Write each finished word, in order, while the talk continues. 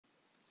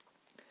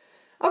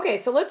Okay,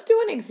 so let's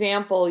do an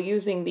example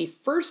using the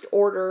first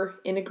order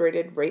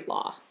integrated rate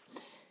law.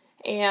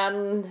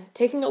 And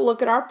taking a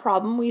look at our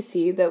problem, we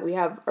see that we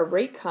have a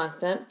rate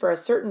constant for a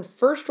certain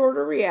first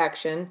order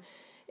reaction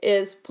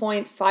is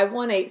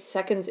 0.518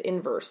 seconds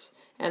inverse,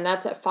 and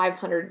that's at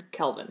 500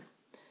 Kelvin.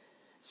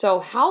 So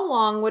how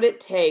long would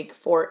it take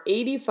for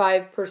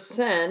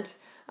 85%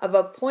 of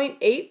a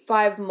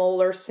 0.85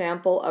 molar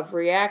sample of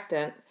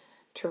reactant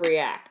to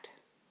react?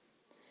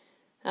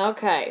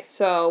 Okay,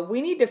 so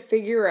we need to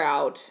figure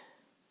out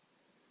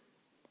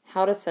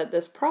how to set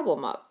this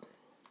problem up.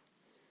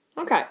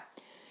 Okay,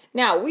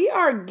 now we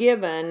are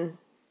given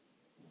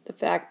the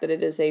fact that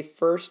it is a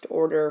first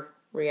order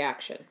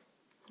reaction.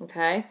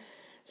 Okay,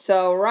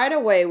 so right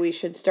away we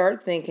should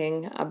start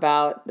thinking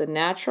about the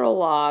natural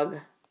log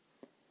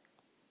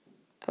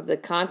of the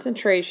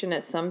concentration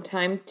at some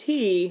time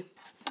t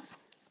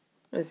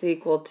is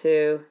equal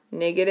to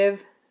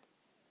negative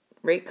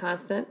rate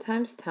constant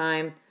times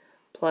time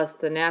plus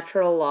the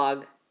natural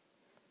log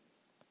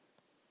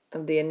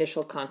of the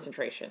initial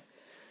concentration.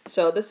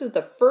 So this is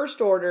the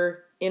first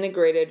order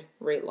integrated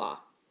rate law.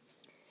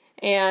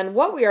 And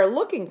what we are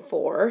looking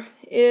for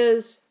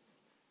is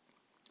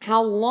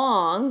how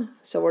long,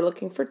 so we're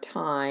looking for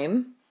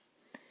time,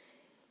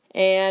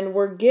 and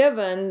we're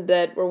given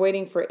that we're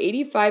waiting for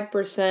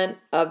 85%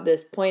 of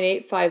this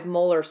 0.85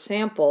 molar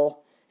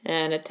sample,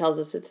 and it tells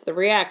us it's the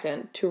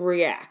reactant, to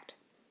react.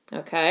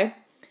 Okay?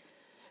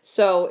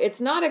 So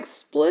it's not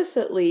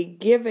explicitly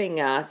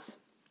giving us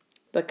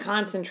the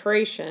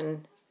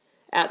concentration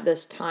at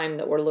this time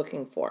that we're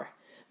looking for.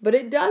 But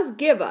it does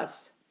give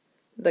us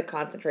the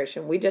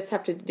concentration. We just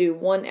have to do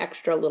one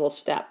extra little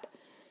step.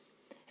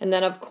 And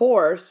then, of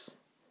course,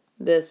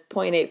 this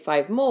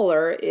 0.85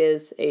 molar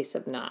is A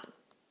sub naught.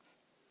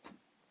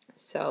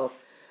 So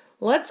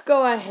let's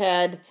go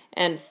ahead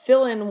and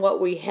fill in what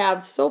we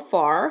have so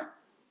far.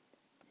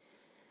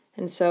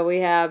 And so we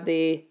have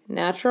the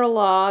natural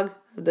log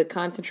of the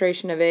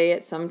concentration of A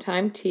at some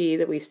time t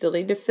that we still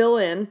need to fill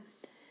in.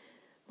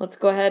 Let's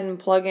go ahead and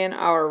plug in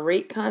our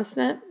rate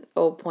constant,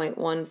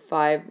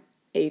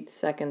 0.158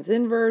 seconds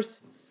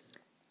inverse,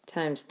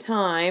 times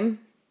time.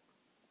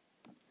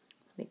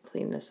 Let me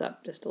clean this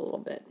up just a little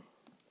bit.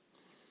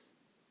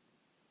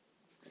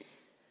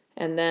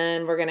 And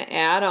then we're going to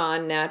add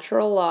on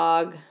natural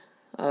log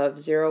of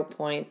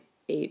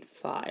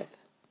 0.85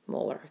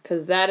 molar,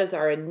 because that is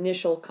our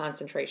initial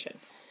concentration.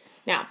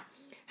 Now,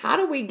 how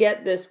do we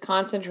get this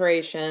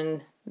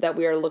concentration that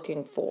we are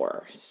looking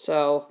for?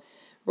 So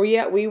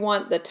we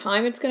want the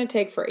time it's going to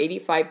take for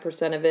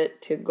 85% of it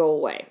to go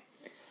away.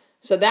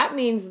 So that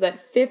means that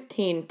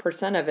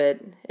 15% of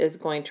it is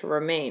going to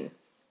remain.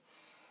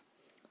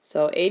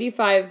 So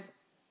 85%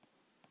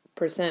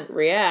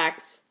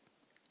 reacts,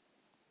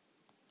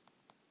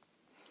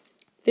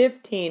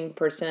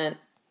 15%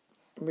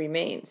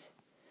 remains.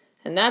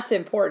 And that's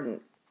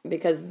important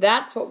because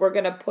that's what we're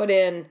going to put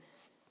in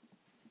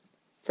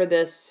for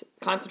this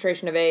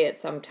concentration of A at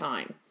some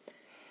time.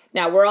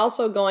 Now we're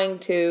also going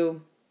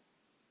to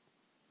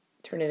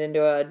turn it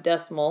into a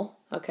decimal.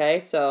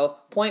 Okay, so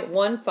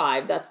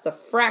 0.15, that's the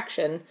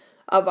fraction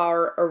of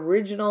our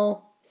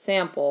original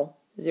sample,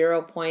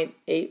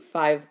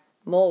 0.85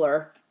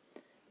 molar,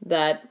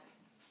 that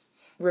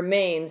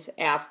remains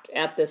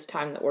at this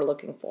time that we're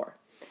looking for.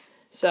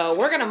 So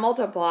we're going to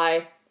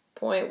multiply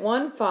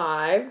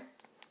 0.15,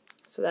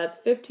 so that's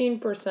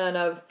 15%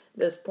 of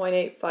this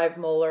 0.85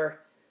 molar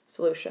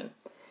solution.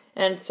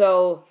 And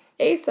so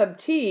A sub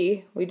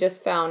t, we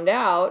just found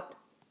out,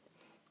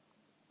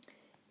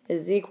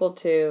 is equal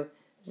to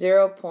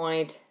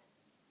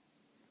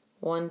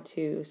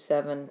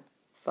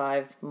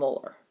 0.1275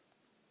 molar.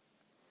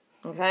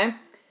 Okay?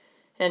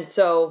 And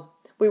so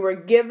we were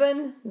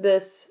given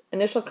this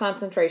initial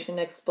concentration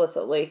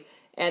explicitly,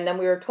 and then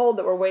we were told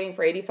that we're waiting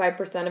for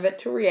 85% of it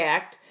to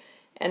react,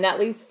 and that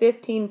leaves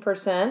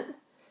 15%.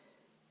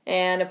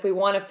 And if we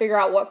want to figure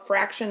out what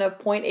fraction of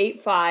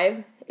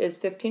 0.85 is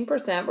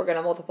 15%, we're going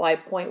to multiply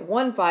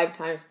 0.15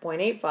 times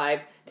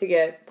 0.85 to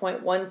get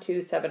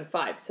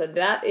 0.1275. So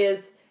that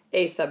is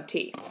A sub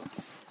t.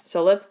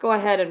 So let's go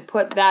ahead and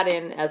put that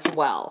in as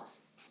well.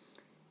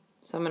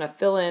 So I'm going to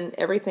fill in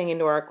everything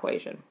into our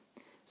equation.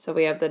 So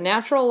we have the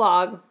natural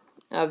log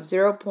of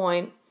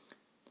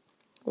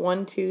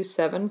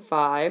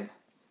 0.1275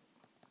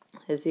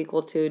 is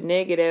equal to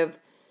negative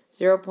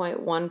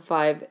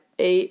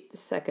 0.158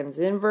 seconds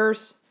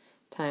inverse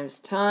times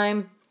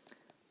time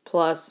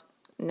plus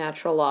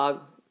natural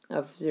log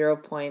of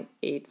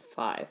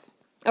 0.85.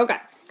 Okay,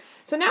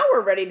 so now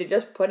we're ready to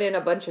just put in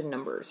a bunch of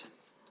numbers.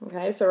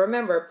 Okay, so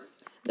remember,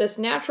 this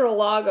natural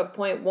log of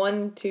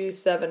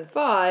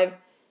 0.1275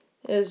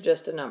 is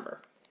just a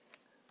number.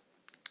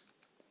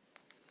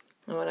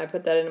 And when I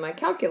put that into my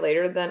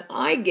calculator, then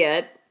I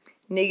get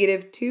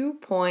negative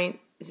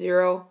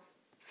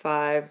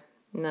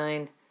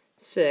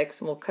 2.0596,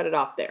 and we'll cut it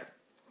off there.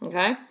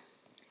 Okay?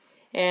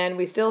 And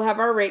we still have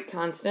our rate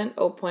constant,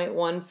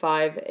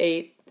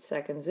 0.158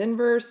 seconds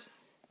inverse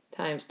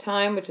times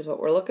time, which is what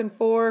we're looking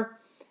for.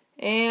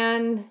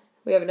 And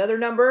we have another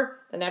number.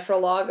 The natural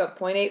log of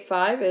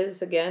 0.85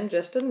 is, again,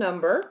 just a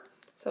number.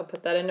 So I'll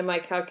put that into my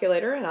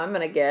calculator, and I'm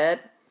going to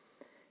get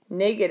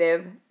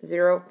negative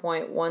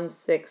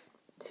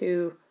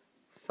 0.1625.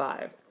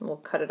 And we'll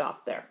cut it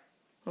off there.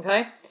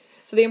 Okay?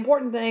 So the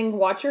important thing,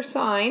 watch your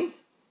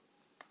signs.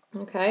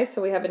 Okay,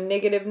 so we have a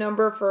negative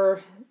number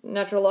for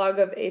natural log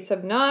of a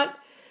sub naught.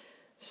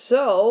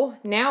 So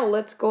now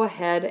let's go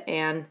ahead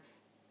and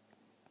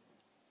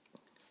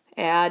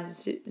add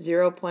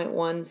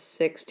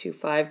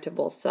 0.1625 to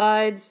both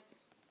sides.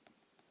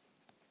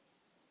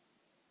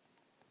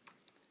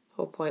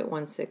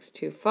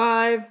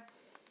 0.1625.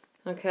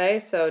 Okay,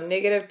 so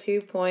negative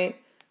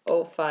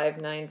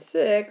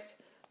 2.0596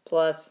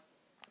 plus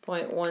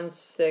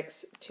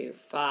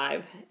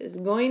 0.1625 is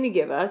going to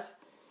give us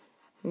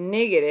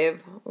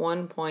negative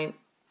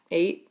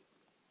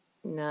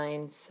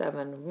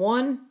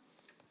 1.8971.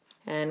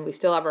 And we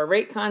still have our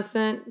rate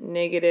constant,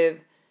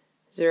 negative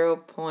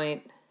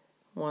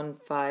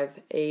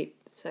 0.158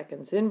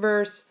 seconds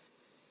inverse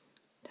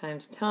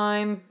times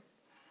time.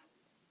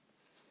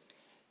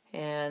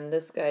 And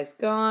this guy's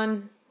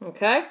gone.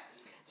 Okay,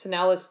 so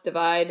now let's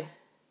divide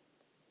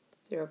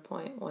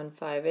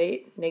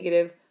 0.158,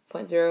 negative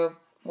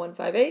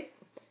 0.0158.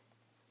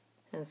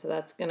 And so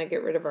that's going to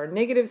get rid of our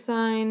negative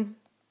sign,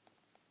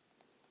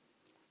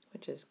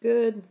 which is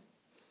good.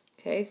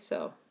 Okay,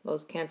 so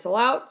those cancel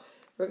out.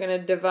 We're going to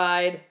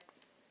divide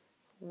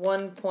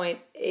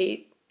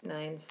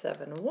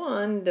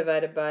 1.8971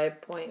 divided by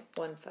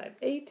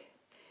 0.158,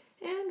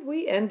 and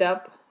we end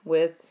up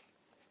with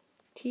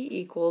t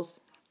equals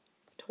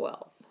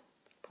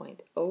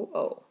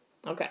 12.00.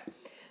 Okay,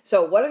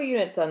 so what are the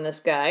units on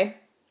this guy?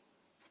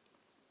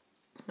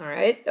 All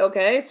right,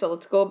 okay, so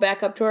let's go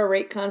back up to our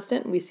rate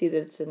constant. We see that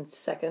it's in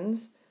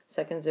seconds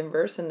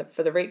inverse and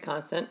for the rate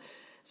constant.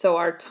 So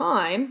our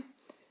time,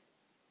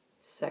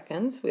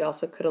 seconds, we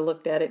also could have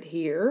looked at it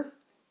here,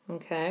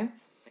 okay?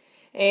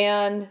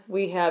 And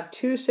we have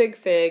 2 sig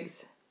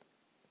figs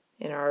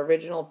in our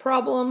original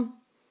problem.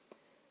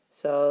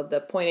 So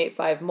the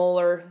 0.85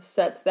 molar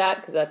sets that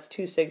because that's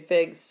 2 sig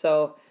figs.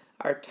 So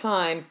our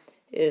time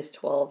is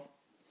 12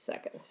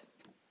 seconds.